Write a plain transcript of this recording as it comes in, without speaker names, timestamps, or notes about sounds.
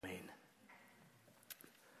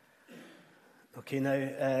Okay, now,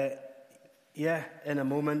 in a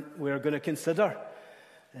moment we're going to consider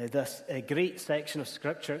this great section of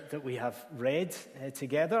Scripture that we have read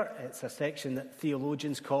together. It's a section that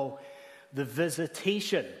theologians call the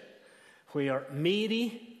Visitation, where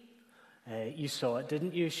Mary, you saw it,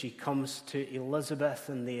 didn't you? She comes to Elizabeth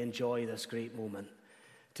and they enjoy this great moment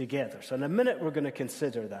together. So in a minute we're going to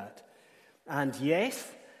consider that. And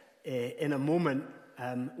yes, in a moment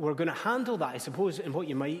we're going to handle that, I suppose, in what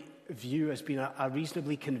you might view as being a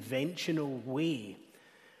reasonably conventional way.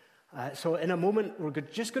 So in a moment we're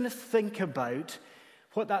just going to think about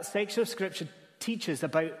what that section of Scripture teaches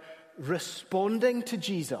about responding to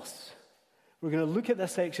Jesus. We're going to look at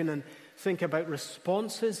this section and think about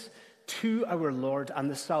responses to our Lord and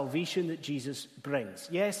the salvation that Jesus brings.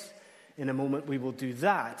 Yes, in a moment we will do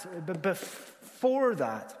that. But before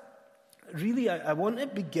that, really I want to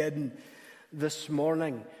begin this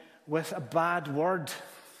morning with a bad word.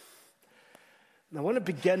 I want to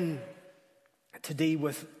begin today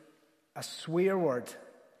with a swear word.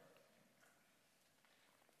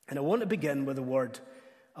 And I want to begin with the word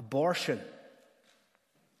abortion.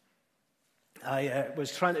 I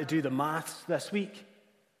was trying to do the maths this week.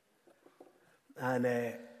 And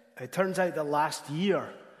it turns out that last year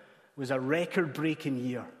was a record-breaking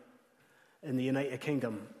year in the United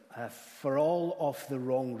Kingdom for all of the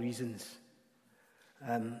wrong reasons.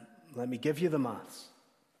 Let me give you the maths.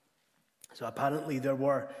 So apparently there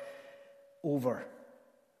were over,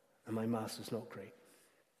 and my maths is not great,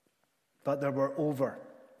 but there were over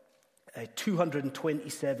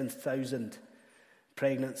 227,000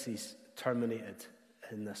 pregnancies terminated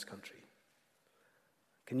in this country.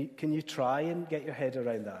 Can you try and get your head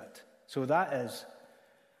around that? So that is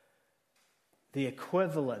the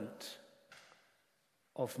equivalent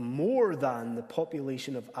of more than the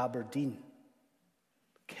population of Aberdeen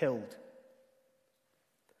killed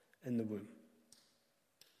in the womb.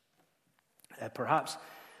 Perhaps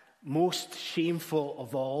most shameful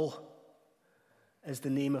of all is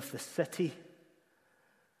the name of the city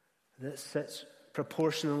that sits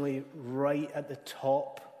proportionally right at the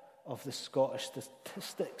top of the Scottish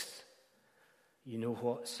statistics. You know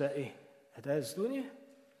what city it is, don't you?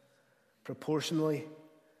 Proportionally,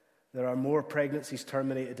 there are more pregnancies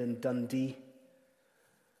terminated in Dundee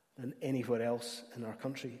than anywhere else in our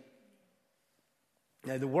country.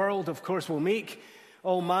 Now, the world, of course, will make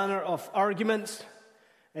all manner of arguments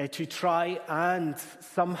to try and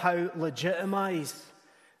somehow legitimize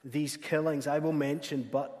these killings. I will mention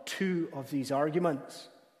but two of these arguments.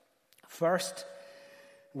 First,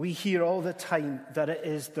 we hear all the time that it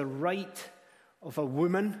is the right of a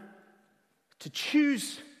woman to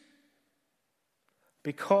choose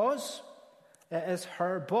because it is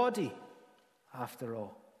her body, after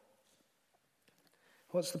all.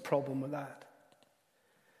 What's the problem with that?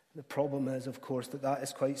 The problem is, of course, that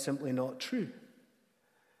is quite simply not true.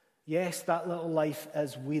 Yes, that little life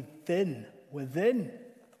is within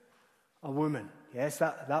a woman. Yes,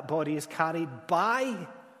 that body is carried by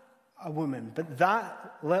a woman. But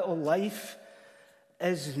that little life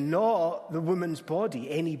is not the woman's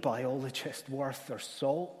body. Any biologist worth their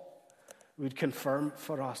salt would confirm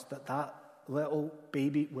for us that little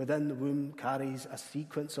baby within the womb carries a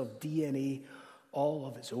sequence of DNA all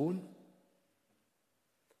of its own.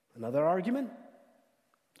 Another argument?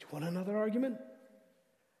 Do you want another argument?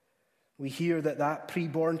 We hear that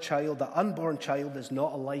preborn child, that unborn child, is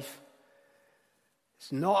not a life.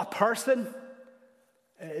 It's not a person.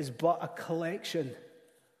 It is but a collection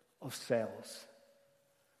of cells.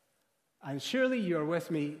 And surely you're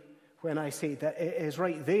with me when I say that it is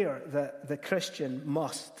right there that the Christian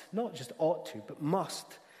must, not just ought to, but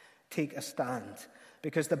must take a stand.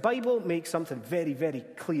 Because the Bible makes something very, very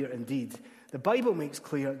clear indeed. The Bible makes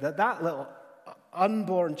clear that little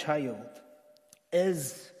unborn child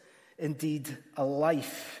is indeed a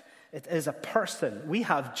life. It is a person. We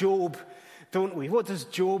have Job, don't we? What does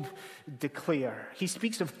Job declare? He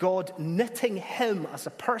speaks of God knitting him as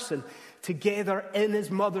a person together in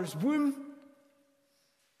his mother's womb.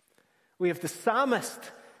 We have the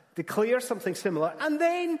psalmist declare something similar. And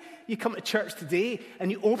then you come to church today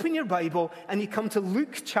and you open your Bible and you come to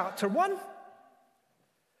Luke chapter 1.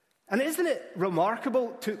 And isn't it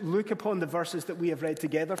remarkable to look upon the verses that we have read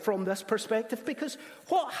together from this perspective? Because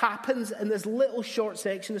what happens in this little short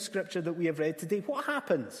section of Scripture that we have read today? What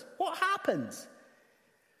happens? What happens?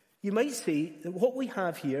 You might say that what we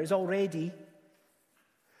have here is already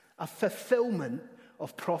a fulfillment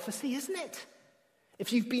of prophecy, isn't it?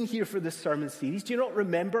 If you've been here for this sermon series, do you not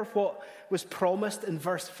remember what was promised in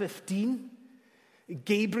verse 15?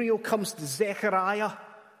 Gabriel comes to Zechariah,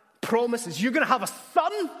 promises, you're going to have a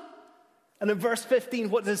son. And in verse 15,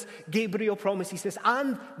 what does Gabriel promise? He says,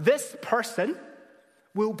 and this person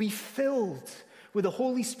will be filled with the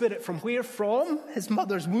Holy Spirit. From where? From his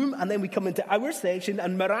mother's womb. And then we come into our section,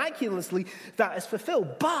 and miraculously that is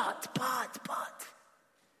fulfilled. But,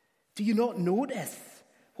 do you not notice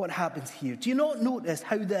what happens here? Do you not notice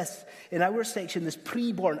how this, in our section, this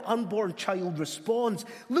preborn, unborn child responds?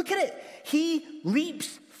 Look at it. He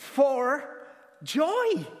leaps for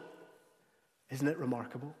joy. Isn't it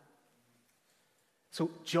remarkable? So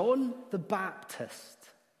John the Baptist,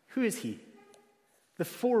 who is he? The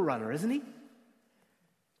forerunner, isn't he?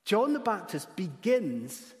 John the Baptist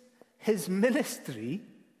begins his ministry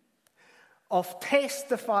of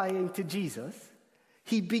testifying to Jesus.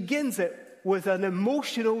 He begins it with an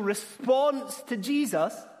emotional response to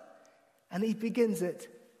Jesus, and he begins it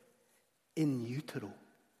in utero.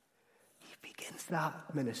 He begins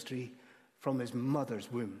that ministry from his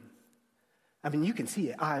mother's womb. I mean, you can see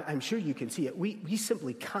it. I'm sure you can see it. We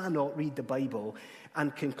simply cannot read the Bible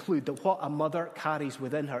and conclude that what a mother carries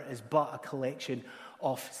within her is but a collection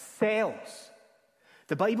of cells.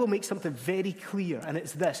 The Bible makes something very clear, and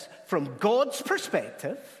it's this. From God's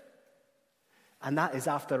perspective, and that is,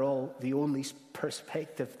 after all, the only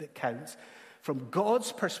perspective that counts. From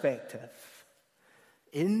God's perspective,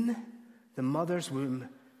 in the mother's womb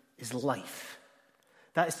is life.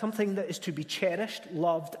 That is something that is to be cherished,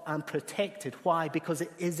 loved, and protected. Why? Because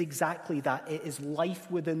it is exactly that. It is life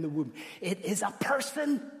within the womb. It is a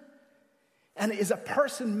person. And it is a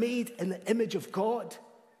person made in the image of God.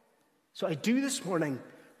 So I do this morning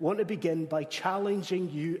want to begin by challenging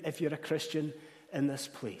you, if you're a Christian in this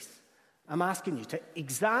place. I'm asking you to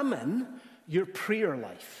examine your prayer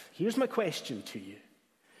life. Here's my question to you.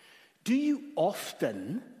 Do you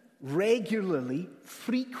often, regularly,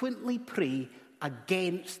 frequently pray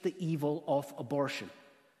against the evil of abortion?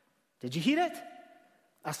 Did you hear it?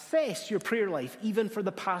 Assess your prayer life, even for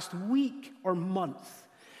the past week or month.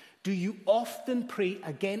 Do you often pray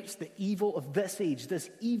against the evil of this age, this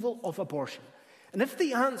evil of abortion? And if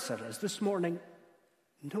the answer is this morning,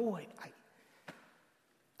 no,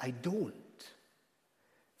 I don't,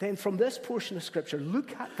 then from this portion of Scripture,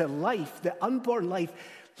 look at the life, the unborn life,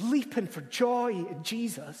 leaping for joy in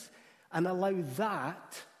Jesus, and allow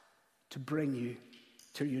that to bring you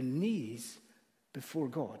to your knees before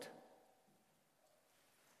God.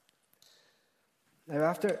 Now,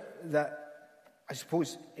 after that, I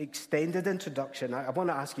suppose, extended introduction, I want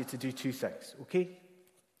to ask you to do two things, okay?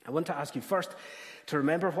 I want to ask you first to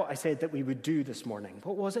remember what I said that we would do this morning.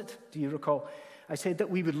 What was it? Do you recall? I said that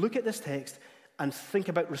we would look at this text and think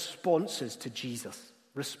about responses to Jesus.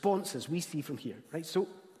 Responses we see from here, right? So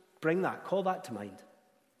bring that, call that to mind.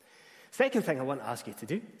 Second thing I want to ask you to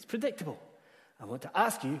do, it's predictable. I want to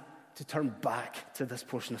ask you to turn back to this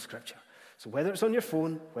portion of Scripture. So whether it's on your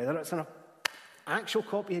phone, whether it's in an actual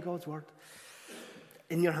copy of God's Word,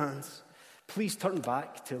 in your hands, please turn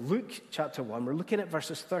back to Luke chapter 1. We're looking at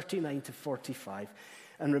verses 39 to 45.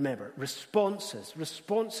 And remember, responses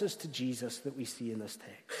to Jesus that we see in this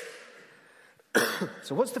text.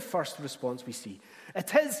 So what's the first response we see?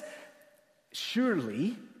 It is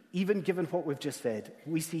surely, even given what we've just said,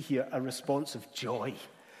 we see here a response of joy.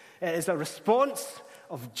 It is a response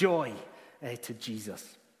of joy to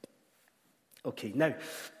Jesus. Okay, now,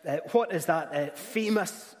 what is that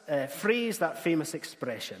famous phrase, that famous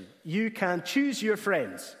expression? You can choose your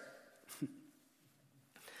friends,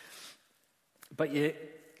 but you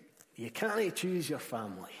can't choose your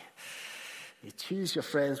family. You choose your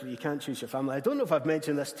friends, but you can't choose your family. I don't know if I've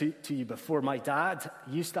mentioned this to you before. My dad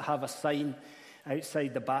used to have a sign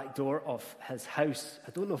outside the back door of his house.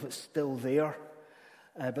 I don't know if it's still there,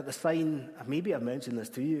 but the sign, maybe I've mentioned this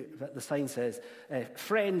to you, but the sign says,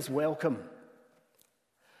 friends welcome,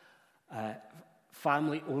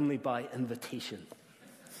 family only by invitation.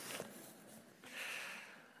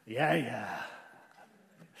 Yeah.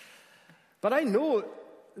 But I know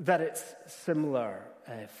that it's similar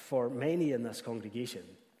for many in this congregation,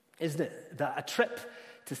 isn't it? That a trip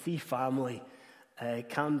to see family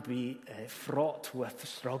can be fraught with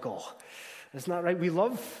struggle. Isn't that right? We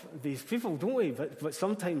love these people, don't we? But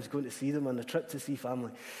sometimes going to see them on a trip to see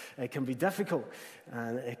family can be difficult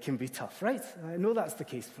and it can be tough, right? I know that's the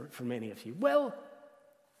case for many of you. Well,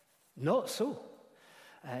 not so.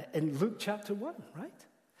 In Luke chapter 1, right?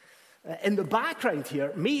 In the background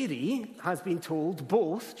here, Mary has been told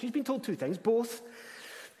she's been told two things, both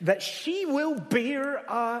that she will bear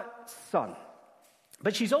a son,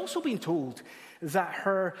 but she's also been told that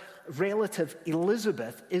her relative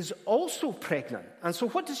Elizabeth is also pregnant. And so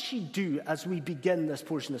what does she do as we begin this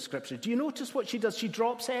portion of Scripture? Do you notice what she does? She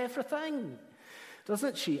drops everything.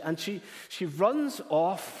 doesn't she? And she runs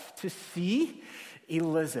off to see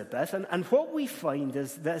Elizabeth. And what we find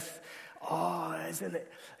is this, isn't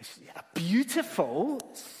it a beautiful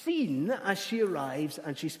scene as she arrives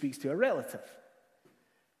and she speaks to a relative.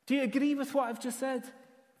 Do you agree with what I've just said?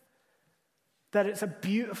 That it's a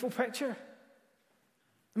beautiful picture?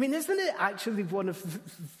 I mean, isn't it actually one of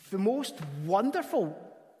the most wonderful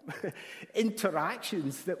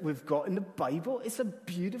interactions that we've got in the Bible? It's a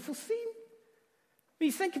beautiful scene. I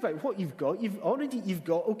mean, think about what you've got. You've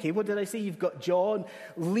got, okay, what did I say? You've got John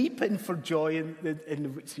leaping for joy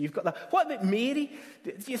so you've got that. What about Mary?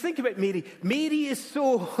 You think about Mary. Mary is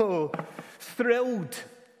so thrilled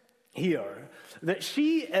here that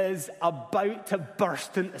she is about to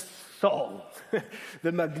burst into song,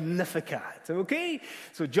 the Magnificat, okay?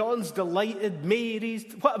 So John's delighted,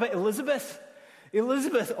 Mary's. What about Elizabeth?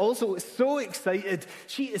 Elizabeth also is so excited.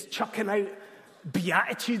 She is chucking out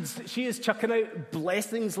beatitudes. She is chucking out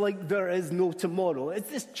blessings like there is no tomorrow. It's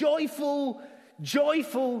this joyful,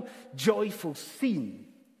 joyful, joyful scene.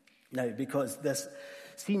 Now, because this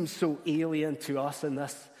seems so alien to us in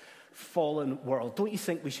this fallen world, don't you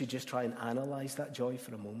think we should just try and analyze that joy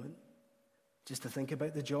for a moment? Just to think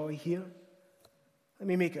about the joy here. Let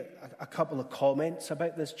me make a couple of comments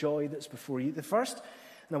about this joy that's before you. The first,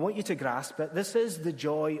 and I want you to grasp it, this is the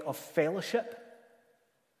joy of fellowship.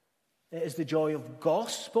 It is the joy of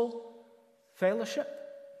gospel fellowship.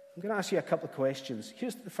 I'm going to ask you a couple of questions.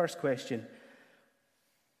 Here's the first question.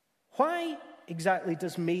 Why exactly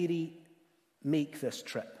does Mary make this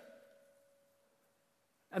trip?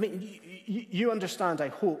 I mean, you understand, I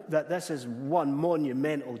hope, that this is one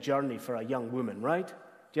monumental journey for a young woman, right? Do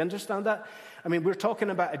you understand that? I mean, we're talking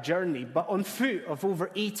about a journey, but on foot of over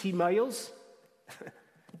 80 miles.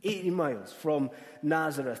 80 miles from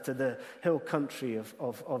Nazareth to the hill country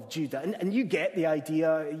of Judah. And you get the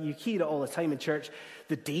idea, you hear it all the time in church,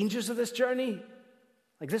 the dangers of this journey.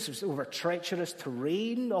 Like, this was over treacherous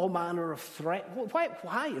terrain, all manner of threat.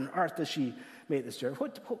 Why on earth does she make this journey?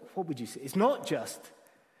 What would you say? It's not just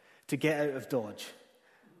to get out of Dodge,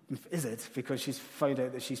 is it? Because she's found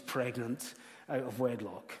out that she's pregnant out of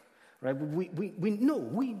wedlock, right? We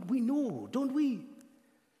know, don't we?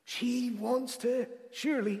 She wants to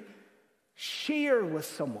surely share with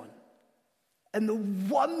someone in the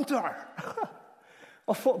wonder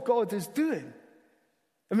of what God is doing.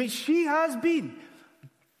 I mean, she has been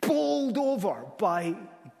bowled over by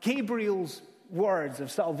Gabriel's words of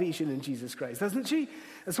salvation in Jesus Christ, hasn't she?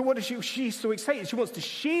 And so what is she? She's so excited. She wants to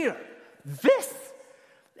share this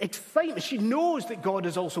excitement. She knows that God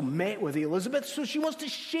has also met with Elizabeth, so she wants to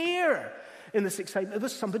share in this excitement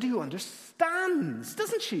with somebody who understands,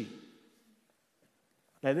 doesn't she?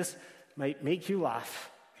 Now, this might make you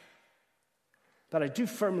laugh, but I do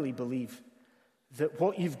firmly believe that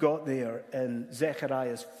what you've got there in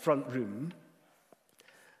Zechariah's front room,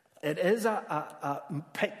 it is a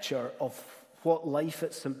picture of what life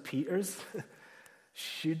at St. Peter's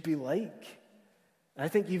should be like. I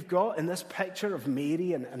think you've got in this picture of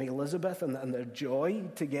Mary and Elizabeth and their joy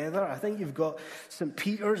together, I think you've got St.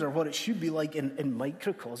 Peter's, or what it should be like in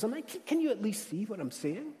microcosm. Can you at least see what I'm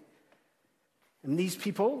saying? And these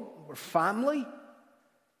people were family,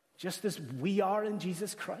 just as we are in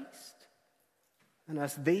Jesus Christ. And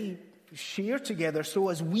as they share together, so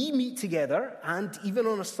as we meet together, and even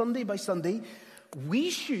on a Sunday by Sunday, we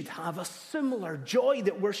should have a similar joy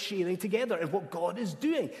that we're sharing together in what God is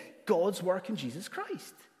doing, God's work in Jesus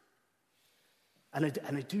Christ. And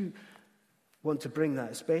I do want to bring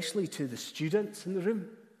that especially to the students in the room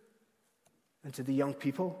and to the young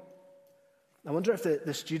people. I wonder if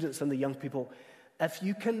the students and the young people, if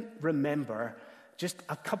you can remember just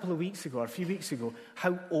a couple of weeks ago, or a few weeks ago,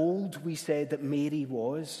 how old we said that Mary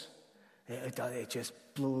was. It just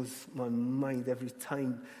blows my mind every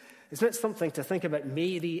time. Isn't it something to think about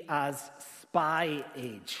Mary as spy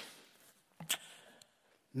age?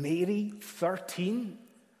 Mary, 13,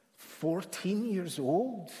 14 years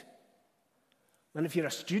old. And if you're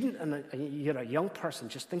a student and you're a young person,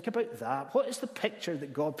 just think about that. What is the picture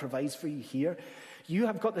that God provides for you here? You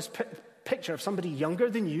have got this picture of somebody younger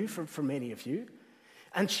than you, for many of you.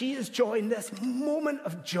 And she is enjoying this moment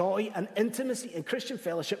of joy and intimacy and Christian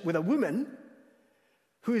fellowship with a woman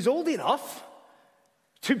who is old enough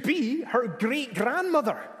to be her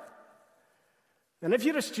great-grandmother. And if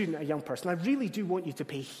you're a student, a young person, I really do want you to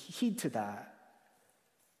pay heed to that.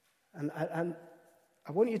 And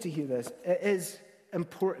I want you to hear this. It is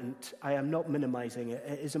important. I am not minimizing it.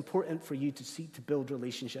 It is important for you to seek to build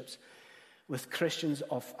relationships with Christians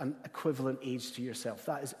of an equivalent age to yourself.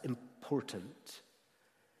 That is important.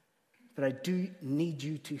 that I do need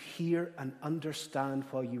you to hear and understand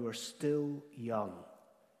while you are still young.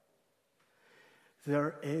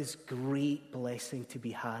 There is great blessing to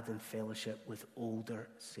be had in fellowship with older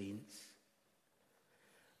saints.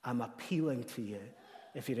 I'm appealing to you.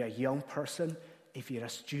 If you're a young person, if you're a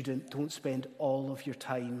student, don't spend all of your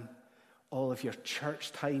time, all of your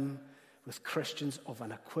church time with Christians of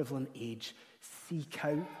an equivalent age. Seek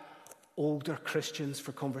out older Christians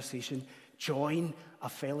for conversation. Join a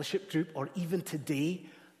fellowship group, or even today,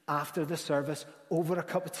 after the service, over a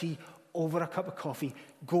cup of tea, over a cup of coffee,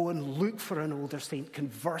 go and look for an older saint,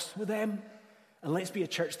 converse with them, and let's be a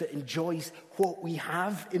church that enjoys what we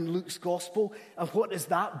have in Luke's gospel. And what is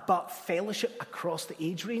that but fellowship across the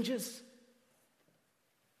age ranges?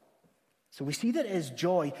 So we see that it is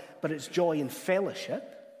joy, but it's joy in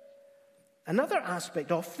fellowship. Another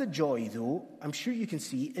aspect of the joy, though, I'm sure you can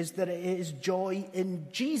see, is that it is joy in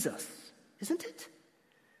Jesus, isn't it?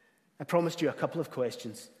 I promised you a couple of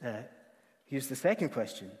questions. Here's the second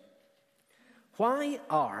question. Why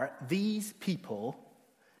are these people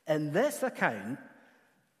in this account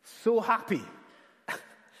so happy?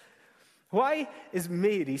 Why is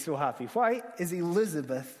Mary so happy? Why is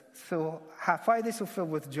Elizabeth so happy? Why are they so filled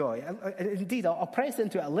with joy? Indeed, I'll press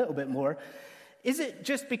into it a little bit more. Is it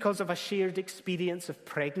just because of a shared experience of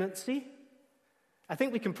pregnancy? I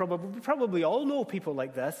think we can probably all know people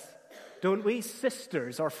like this, don't we?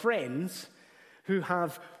 Sisters or friends who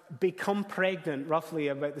have become pregnant roughly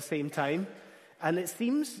about the same time. And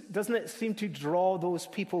doesn't it seem to draw those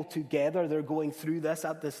people together? They're going through this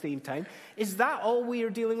at the same time. Is that all we are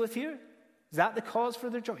dealing with here? Is that the cause for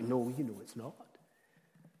their joy? No, it's not.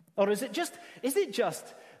 Or is it just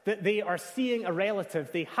that they are seeing a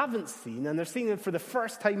relative they haven't seen, and they're seeing them for the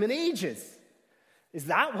first time in ages? Is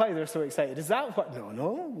that why they're so excited? Is that what?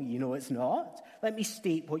 No, it's not. Let me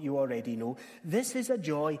state what you already know. This is a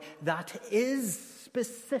joy that is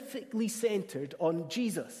specifically centered on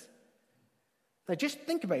Jesus. Now, just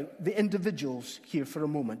think about the individuals here for a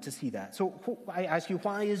moment to see that. So I ask you,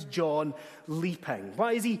 why is John leaping?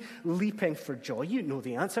 Why is he leaping for joy? You know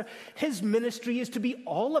the answer. His ministry is to be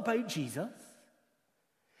all about Jesus.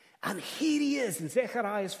 And here he is in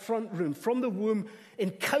Zechariah's front room, from the womb,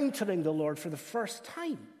 encountering the Lord for the first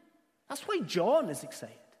time. That's why John is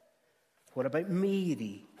excited. What about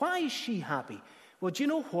Mary? Why is she happy? Well, do you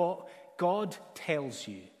know what God tells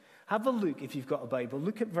you? Have a look, if you've got a Bible.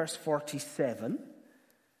 Look at verse 47.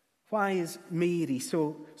 Why is Mary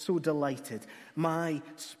so delighted? My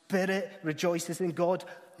spirit rejoices in God,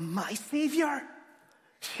 my Savior.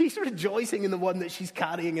 She's rejoicing in the one that she's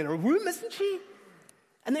carrying in her womb, isn't she?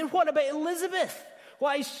 And then what about Elizabeth?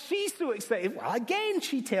 Why is she so excited? Well, again,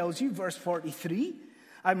 she tells you, verse 43,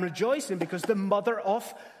 I'm rejoicing because the mother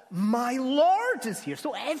of my Lord is here.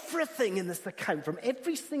 So everything in this account, from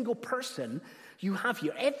every single person you have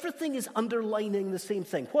here, everything is underlining the same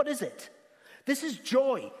thing. What is it? This is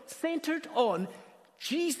joy centered on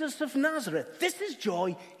Jesus of Nazareth. This is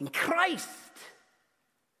joy in Christ.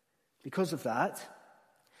 Because of that,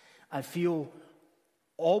 I feel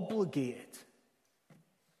obligated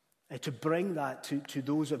to bring that to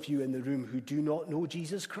those of you in the room who do not know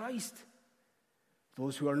Jesus Christ.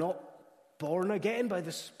 Those who are not born again by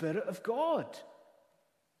the Spirit of God.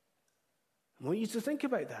 I want you to think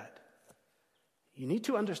about that. You need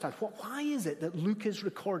to understand, why is it that Luke is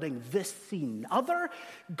recording this scene? Other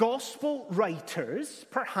gospel writers,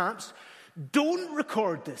 perhaps, don't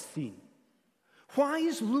record this scene. Why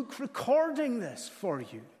is Luke recording this for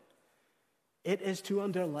you? It is to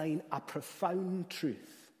underline a profound truth.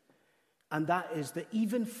 And that is that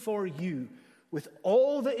even for you, with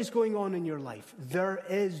all that is going on in your life, there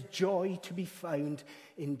is joy to be found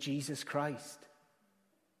in Jesus Christ.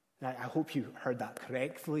 Now, I hope you heard that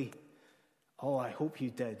correctly. Oh, I hope you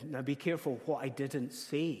did. Now be careful what I didn't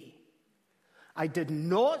say. I did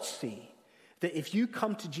not say that if you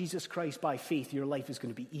come to Jesus Christ by faith, your life is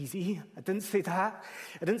going to be easy. I didn't say that.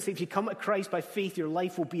 I didn't say if you come to Christ by faith, your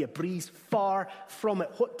life will be a breeze. Far from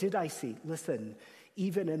it. What did I say? Listen,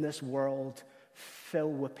 even in this world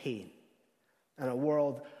filled with pain, and a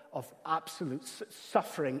world of absolute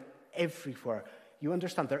suffering everywhere, you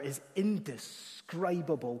understand there is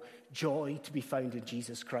indescribable joy to be found in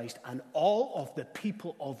Jesus Christ. And all of the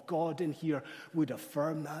people of God in here would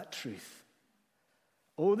affirm that truth.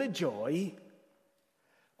 Oh, the joy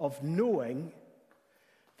of knowing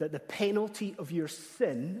that the penalty of your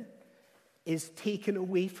sin is taken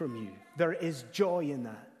away from you. There is joy in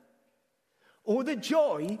that. Oh, the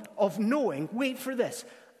joy of knowing, wait for this,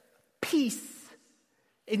 peace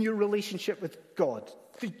in your relationship with God.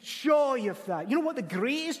 The joy of that. You know what the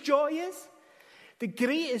greatest joy is? The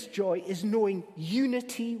greatest joy is knowing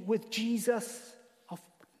unity with Jesus of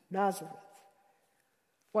Nazareth,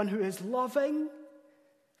 one who is loving,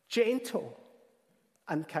 gentle,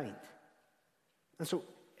 and kind. And so,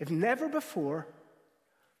 if never before,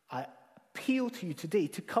 I appeal to you today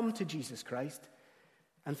to come to Jesus Christ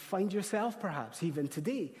and find yourself, perhaps even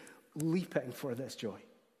today, leaping for this joy.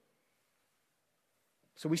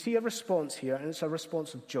 So we see a response here, and it's a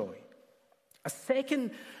response of joy. A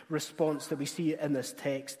second response that we see in this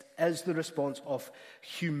text is the response of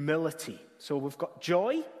humility. So we've got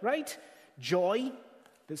joy, right? Joy,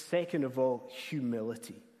 but second of all,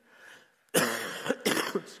 humility.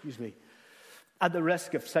 Excuse me. At the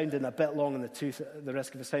risk of sounding a bit long in the tooth, at the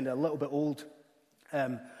risk of sounding a little bit old,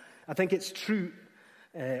 I think it's true,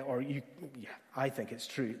 I think it's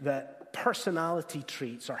true, that personality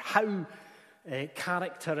traits, or how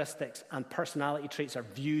characteristics and personality traits are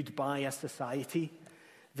viewed by a society,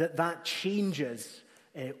 that changes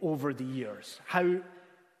over the years. How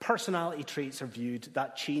personality traits are viewed,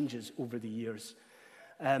 that changes over the years.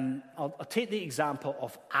 I'll take the example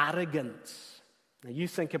of arrogance. Now, you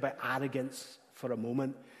think about arrogance for a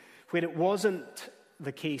moment, where it wasn't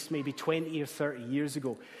the case maybe 20 or 30 years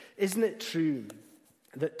ago. Isn't it true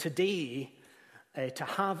that today, to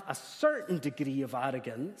have a certain degree of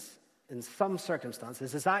arrogance in some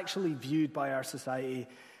circumstances is actually viewed by our society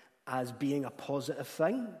as being a positive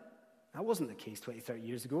thing? That wasn't the case 20, 30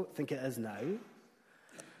 years ago. I think it is now.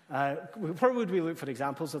 Where would we look for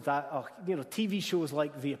examples of that? TV shows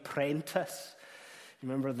like The Apprentice. You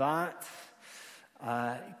remember that?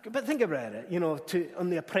 But think about it. On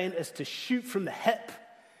The Apprentice, to shoot from the hip,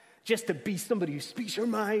 just to be somebody who speaks your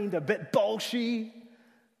mind, a bit bolshy,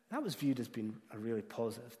 that was viewed as being a really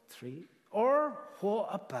positive trait. Or what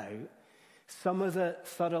about some of the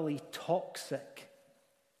thoroughly toxic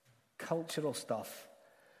cultural stuff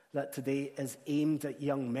that today is aimed at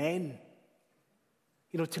young men?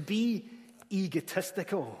 To be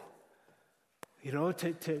egotistical,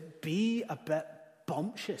 to be a bit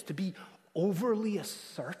bumptious, to be overly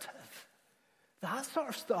assertive. That sort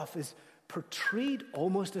of stuff is portrayed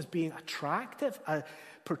almost as being attractive,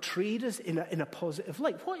 portrayed as in a positive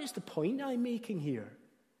light. What is the point I'm making here?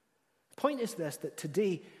 The point is this, that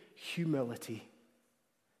today, humility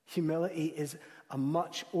is a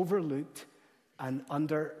much overlooked and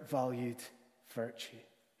undervalued virtue.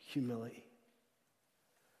 Humility.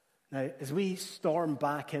 Now, as we storm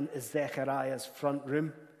back into Zechariah's front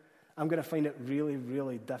room, I'm going to find it really,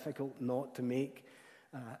 really difficult not to make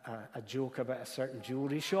a joke about a certain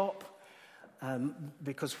jewelry shop.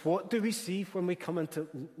 Because what do we see when we come into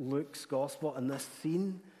Luke's gospel in this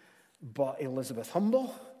scene but Elizabeth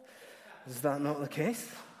Humble? Is that not the case?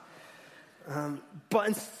 But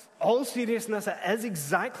in all seriousness, it is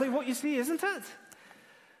exactly what you see, isn't it?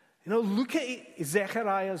 Look at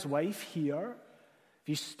Zechariah's wife here. If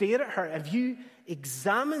you stare at her, if you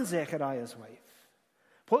examine Zechariah's wife,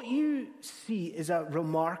 what you see is a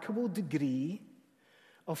remarkable degree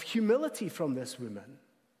of humility from this woman.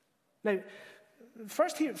 Now,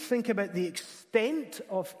 first here, think about the extent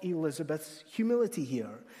of Elizabeth's humility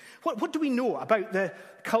here. What do we know about the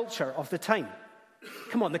culture of the time?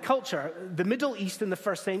 Come on, the culture, the Middle East in the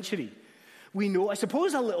first century. We know, I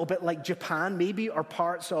suppose a little bit like Japan, maybe, or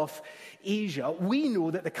parts of Asia, we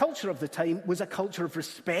know that the culture of the time was a culture of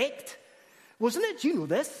respect. Wasn't it? You know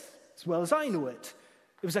this as well as I know it.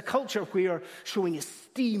 It was a culture where showing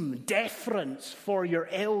esteem, deference for your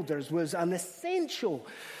elders was an essential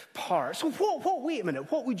part. So wait a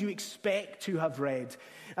minute, what would you expect to have read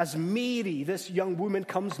as Mary, this young woman,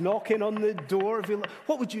 comes knocking on the door?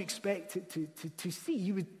 What would you expect to see?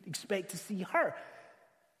 You would expect to see her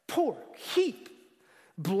pour, heap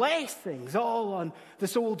blessings all on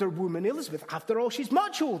this older woman, Elizabeth. After all, she's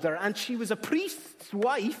much older, and she was a priest's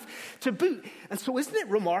wife to boot. And so isn't it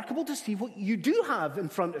remarkable to see what you do have in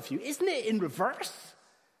front of you? Isn't it in reverse?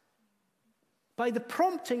 By the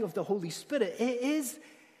prompting of the Holy Spirit, it is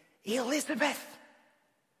Elizabeth.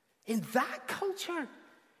 In that culture,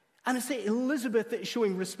 and it's Elizabeth that is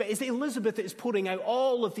showing respect. It's Elizabeth that is pouring out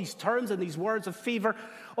all of these terms and these words of favor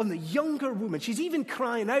on the younger woman. She's even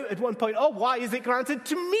crying out at one point, "Oh, why is it granted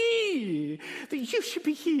to me that you should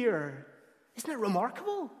be here?" Isn't it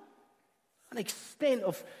remarkable? An extent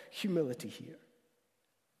of humility here.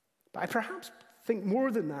 But I perhaps think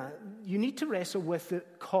more than that. You need to wrestle with the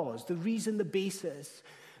cause, the reason, the basis,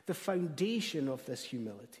 the foundation of this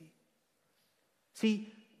humility.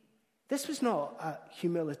 See, this was not a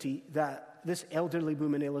humility that this elderly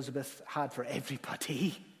woman Elizabeth had for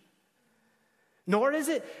everybody. Nor is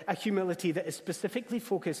it a humility that is specifically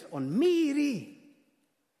focused on Mary.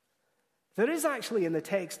 There is actually in the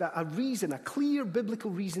text a reason, a clear biblical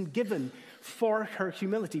reason given for her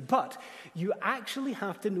humility. But you actually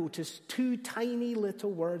have to notice two tiny little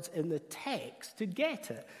words in the text to get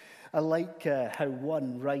it. I like how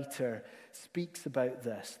one writer speaks about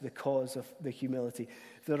this, the cause of the humility.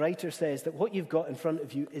 The writer says that what you've got in front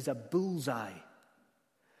of you is a bullseye.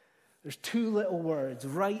 There's two little words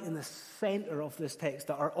right in the center of this text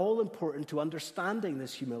that are all important to understanding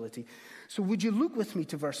this humility. So would you look with me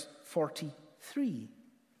to verse 43?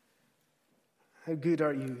 How good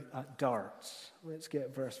are you at darts? Let's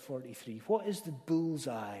get verse 43. What is the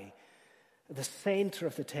bullseye at the center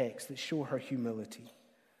of the text that show her humility?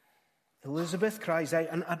 Elizabeth cries out,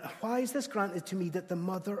 and why is this granted to me that the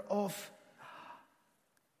mother of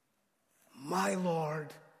my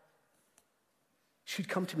Lord should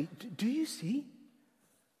come to me? Do you see?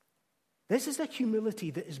 This is a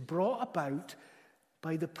humility that is brought about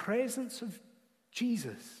by the presence of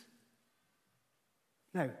Jesus.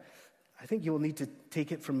 Now, I think you'll need to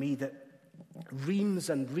take it from me that reams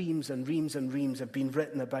and reams and reams and reams have been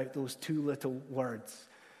written about those two little words,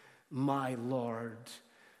 my Lord.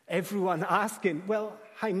 Everyone asking, well,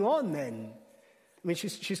 hang on then. I mean,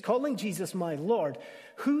 she's calling Jesus my Lord.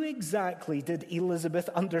 Who exactly did Elizabeth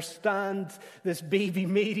understand this baby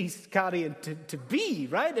Mary's carrying to be,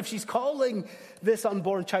 right? If she's calling this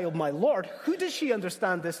unborn child my Lord, who does she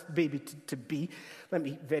understand this baby to be? Let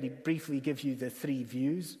me very briefly give you the three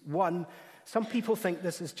views. One, some people think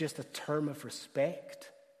this is just a term of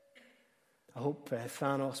respect. I hope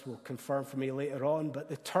Thanos will confirm for me later on, but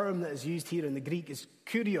the term that is used here in the Greek is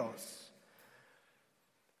kurios.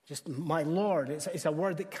 Just my Lord. It's a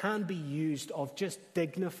word that can be used of just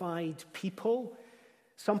dignified people.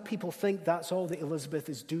 Some people think that's all that Elizabeth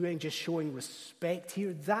is doing, just showing respect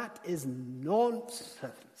here. That is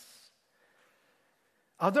nonsense.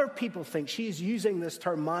 Other people think she is using this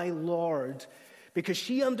term, my Lord, because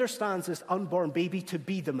she understands this unborn baby to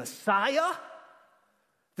be the Messiah,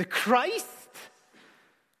 the Christ,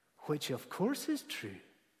 which of course is true.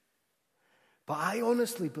 But I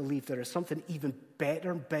honestly believe there is something even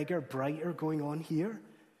better, bigger, brighter going on here.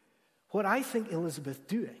 What I think Elizabeth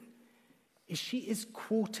doing is she is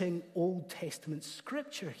quoting Old Testament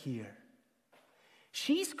scripture here.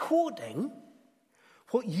 She's quoting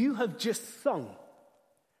what you have just sung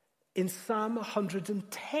in Psalm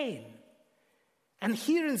 110. And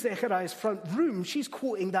here in Zechariah's front room, she's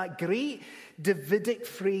quoting that great Davidic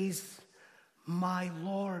phrase, my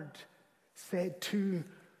Lord said to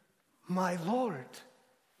my Lord.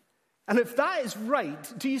 And if that is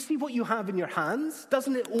right, do you see what you have in your hands?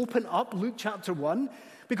 Doesn't it open up Luke chapter 1?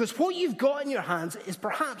 Because what you've got in your hands is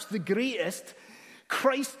perhaps the greatest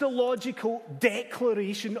Christological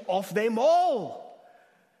declaration of them all.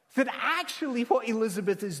 That actually what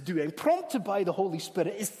Elizabeth is doing, prompted by the Holy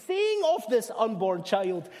Spirit, is saying of this unborn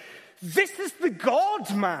child, this is the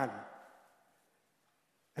God-man.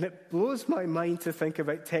 And it blows my mind to think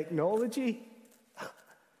about technology.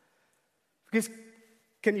 Because,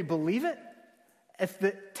 can you believe it? If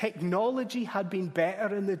the technology had been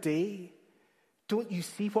better in the day, don't you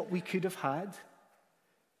see what we could have had?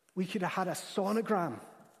 We could have had a sonogram.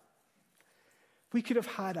 We could have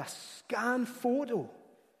had a scan photo.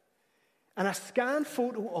 And a scan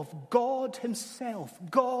photo of God himself,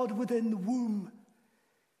 God within the womb.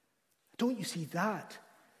 Don't you see that?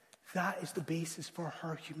 That is the basis for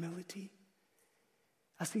her humility.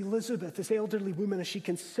 As Elizabeth, this elderly woman, as she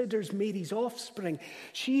considers Mary's offspring,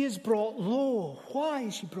 she is brought low. Why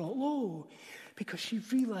is she brought low? Because she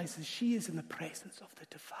realizes she is in the presence of the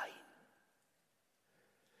divine.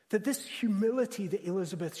 That this humility that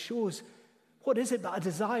Elizabeth shows, what is it but a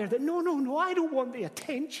desire that, no, I don't want the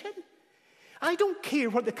attention. I don't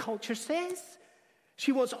care what the culture says.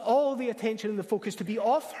 She wants all the attention and the focus to be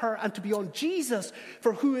off her and to be on Jesus.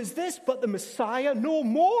 For who is this but the Messiah? No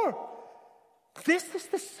more. This is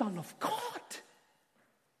the Son of God.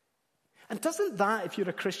 And doesn't that, if you're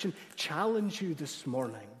a Christian, challenge you this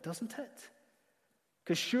morning, doesn't it?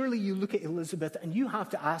 Because surely you look at Elizabeth and you have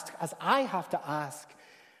to ask, as I have to ask,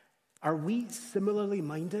 are we similarly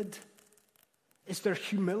minded? Is there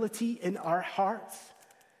humility in our hearts?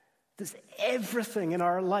 Does everything in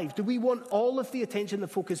our life, do we want all of the attention, the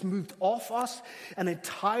focus moved off us and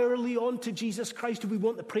entirely onto Jesus Christ? Do we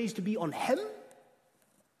want the praise to be on him?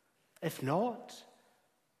 If not,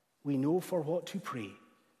 we know for what to pray.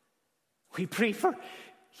 We pray for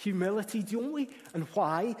humility, don't we? And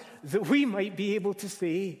why? That we might be able to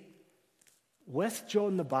say, with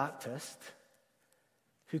John the Baptist,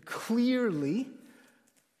 who clearly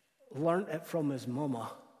learnt it from his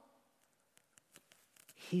mama,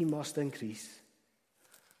 he must increase,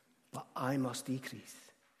 but I must decrease.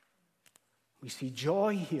 We see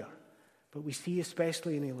joy here, but we see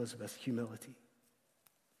especially in Elizabeth humility.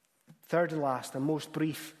 Third and last, and most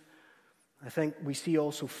brief, I think we see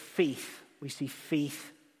also faith. We see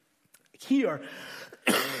faith here.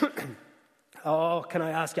 Oh, can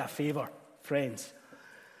I ask you a favor, friends?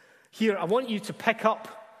 Here, I want you to pick up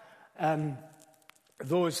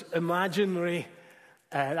those imaginary,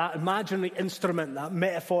 that imaginary instrument, that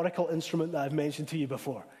metaphorical instrument that I've mentioned to you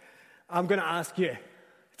before. I'm going to ask you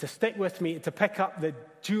to stick with me, to pick up the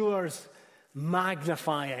jeweler's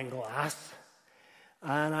magnifying glass,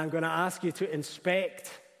 and I'm going to ask you to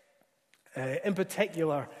inspect, in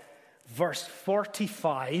particular, verse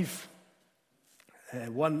 45.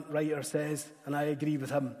 One writer says, and I agree with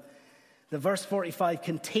him, that verse 45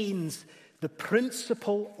 contains the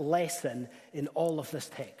principal lesson in all of this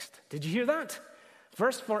text. Did you hear that?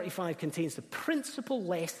 Verse 45 contains the principal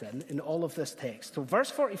lesson in all of this text. So verse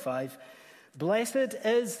 45, blessed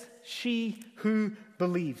is she who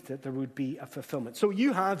believed that there would be a fulfillment. So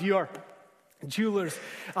you have your jeweler's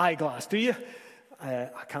eyeglass, do you? I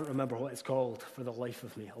can't remember what it's called for the life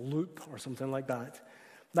of me. A loupe or something like that.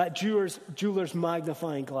 That jeweler's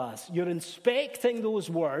magnifying glass. You're inspecting those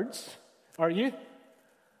words, are you?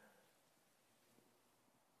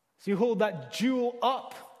 So you hold that jewel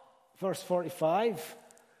up, verse 45.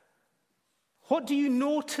 What do you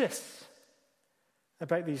notice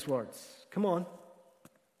about these words? Come on.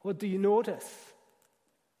 What do you notice?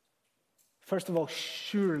 First of all,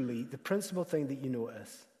 surely the principal thing that you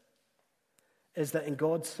notice is that in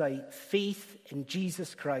God's sight, faith in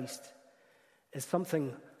Jesus Christ is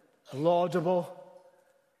something laudable.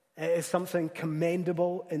 It is something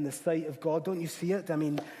commendable in the sight of God. Don't you see it? I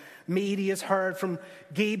mean, Mary has heard from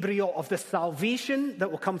Gabriel of the salvation that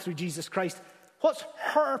will come through Jesus Christ. What's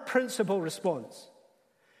her principal response?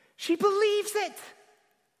 She believes it.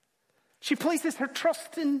 She places her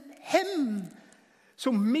trust in him.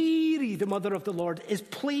 So Mary, the mother of the Lord, is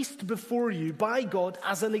placed before you by God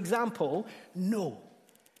as an example. No,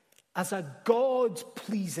 as a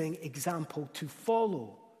God-pleasing example to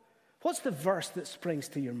follow. What's the verse that springs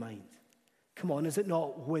to your mind? Come on, is it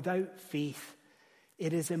not? Without faith,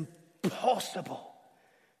 it is impossible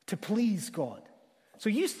to please God. So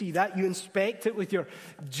you see that, you inspect it with your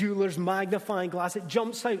jeweler's magnifying glass. It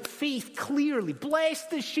jumps out. Faith clearly.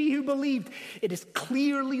 Blessed is she who believed. It is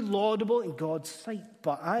clearly laudable in God's sight.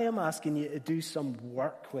 But I am asking you to do some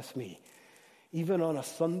work with me. Even on a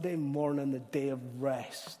Sunday morning, the day of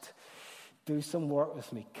rest. Do some work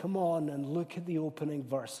with me. Come on and look at the opening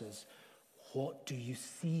verses. What do you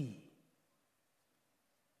see?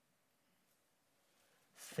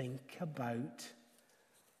 Think about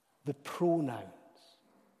the pronouns.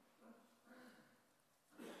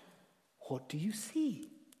 What do you see?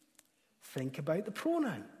 Think about the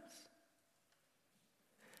pronouns.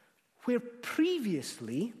 Where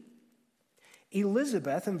previously,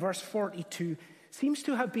 Elizabeth, in verse 42, seems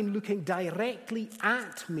to have been looking directly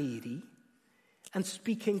at Mary and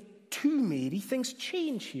speaking to Mary, things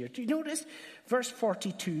change here. Do you notice? Verse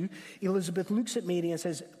 42, Elizabeth looks at Mary and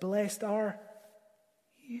says, blessed are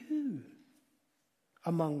you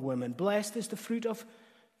among women. Blessed is the fruit of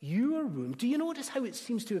your womb. Do you notice how it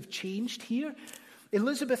seems to have changed here?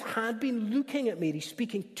 Elizabeth had been looking at Mary,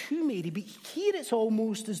 speaking to Mary, but here it's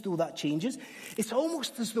almost as though that changes. It's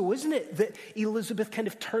almost as though, isn't it, that Elizabeth kind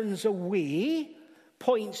of turns away,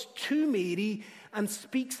 points to Mary, and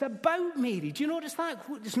speaks about Mary. Do you notice that?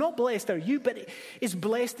 It's not blessed are you, but it's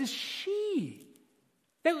blessed is she.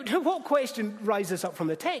 Now, what question rises up from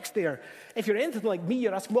the text there? If you're anything like me,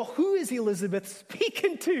 you're asking, well, who is Elizabeth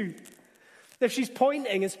speaking to? If she's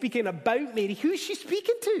pointing and speaking about Mary, who is she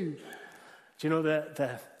speaking to? Do you know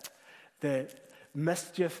the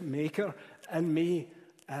mischief maker in me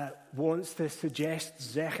wants to suggest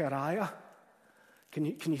Zechariah? Can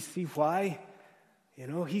you see why? You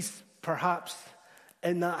know, he's perhaps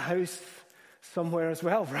in that house somewhere as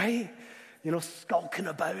well, right? You know, skulking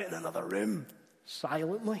about in another room,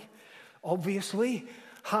 silently, obviously,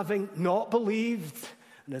 having not believed.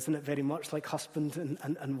 And isn't it very much like husband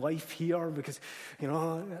and wife here? Because, you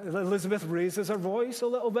know, Elizabeth raises her voice a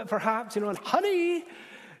little bit perhaps, you know, and honey,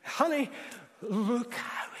 look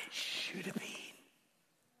how it should have been.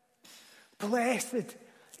 Blessed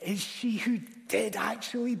is she who did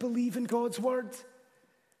actually believe in God's word.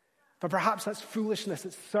 But perhaps that's foolishness.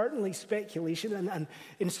 It's certainly speculation. And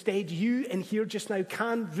instead you in here just now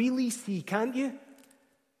can really see, can't you?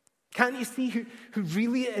 Can't you see who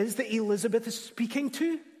really it is that Elizabeth is speaking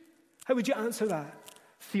to? How would you answer that?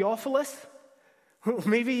 Theophilus?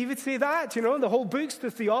 Maybe he would say that, the whole book's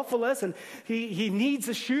to Theophilus, and he needs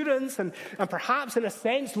assurance, and perhaps in a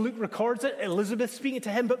sense Luke records it, Elizabeth speaking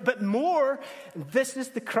to him, but more, this is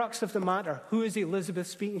the crux of the matter. Who is Elizabeth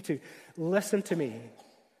speaking to? Listen to me.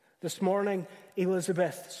 This morning,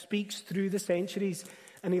 Elizabeth speaks through the centuries,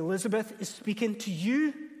 and Elizabeth is speaking to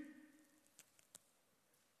you.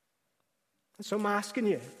 And so I'm asking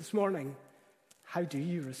you this morning, how do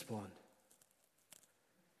you respond?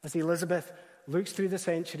 As Elizabeth looks through the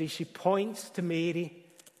centuries, she points to Mary.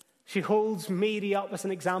 She holds Mary up as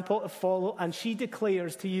an example to follow, and she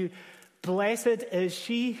declares to you, blessed is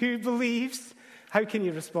she who believes. How can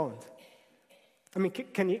you respond? I mean,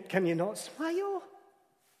 can you not smile?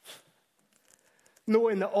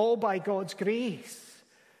 Knowing that all by God's grace,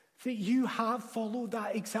 that you have followed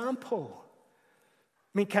that example.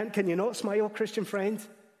 I mean, can you not smile, Christian friend?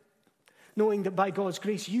 Knowing that by God's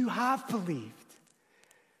grace, you have believed.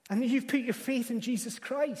 And you've put your faith in Jesus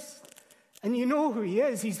Christ. And you know who he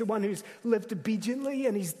is. He's the one who's lived obediently,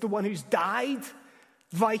 and he's the one who's died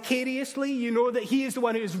vicariously. You know that he is the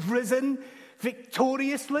one who's risen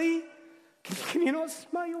victoriously. Can you not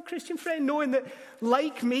smile, Christian friend, knowing that,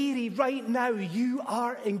 like Mary, right now, you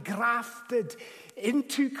are engrafted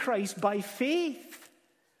into Christ by faith?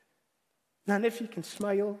 And if you can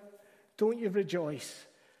smile, don't you rejoice?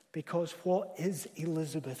 Because what is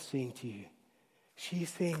Elizabeth saying to you? She's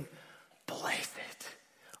saying, blessed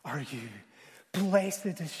are you.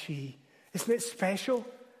 Blessed is she. Isn't it special?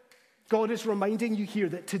 God is reminding you here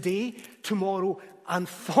that today, tomorrow, and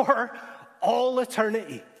for all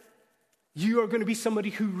eternity, you are going to be somebody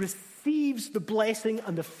who receives the blessing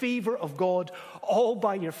and the favor of God all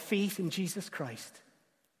by your faith in Jesus Christ.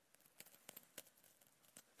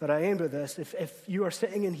 But I end with this. If you are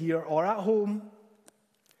sitting in here or at home,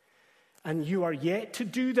 and you are yet to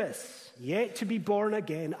do this, yet to be born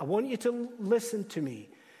again, I want you to listen to me.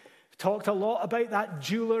 We've talked a lot about that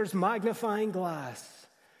jeweler's magnifying glass.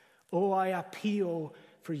 Oh, I appeal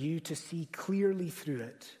for you to see clearly through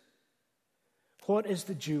it. What is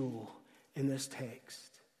the jewel in this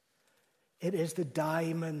text? It is the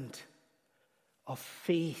diamond of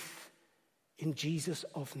faith in Jesus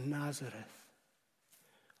of Nazareth.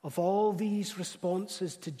 Of all these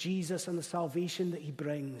responses to Jesus and the salvation that he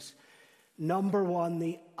brings, number one,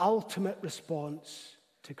 the ultimate response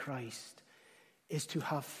to Christ is to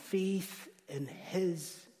have faith in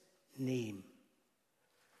his name.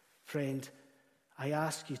 Friend, I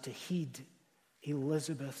ask you to heed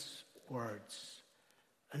Elizabeth's words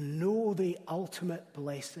and know the ultimate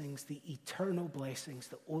blessings, the eternal blessings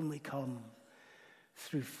that only come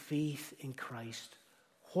through faith in Christ.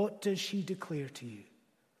 What does she declare to you?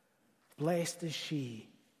 Blessed is she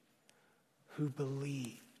who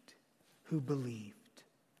believed. Who believed.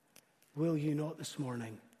 Will you not this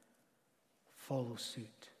morning follow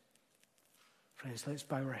suit? Friends, let's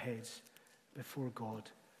bow our heads before God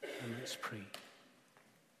and let's pray.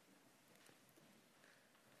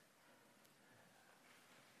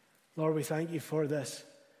 Lord, we thank you for this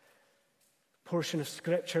portion of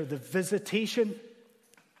Scripture, the visitation.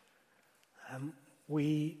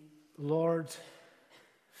 We, Lord,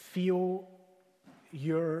 feel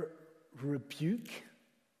your rebuke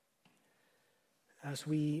as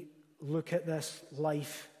we look at this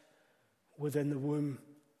life within the womb,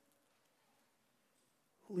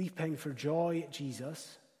 leaping for joy at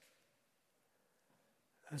Jesus.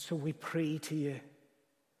 And so we pray to you,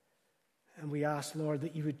 and we ask, Lord,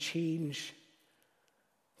 that you would change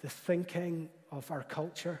the thinking of our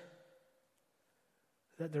culture,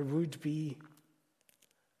 that there would be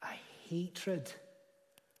a hatred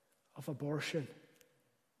of abortion.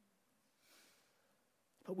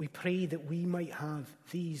 But we pray that we might have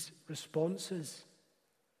these responses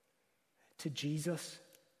to Jesus.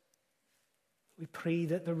 We pray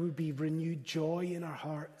that there would be renewed joy in our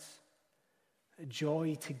hearts, a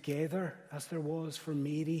joy together as there was for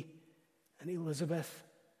Mary and Elizabeth,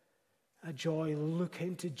 a joy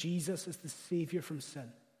looking to Jesus as the Savior from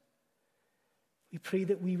sin. We pray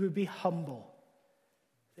that we would be humble,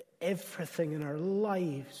 that everything in our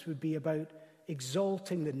lives would be about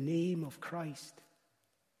exalting the name of Christ.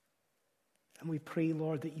 And we pray,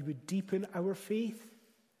 Lord, that you would deepen our faith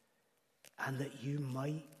and that you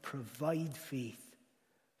might provide faith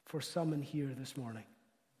for some in here this morning.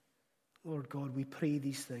 Lord God, we pray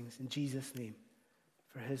these things in Jesus' name,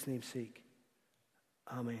 for his name's sake.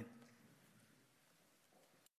 Amen.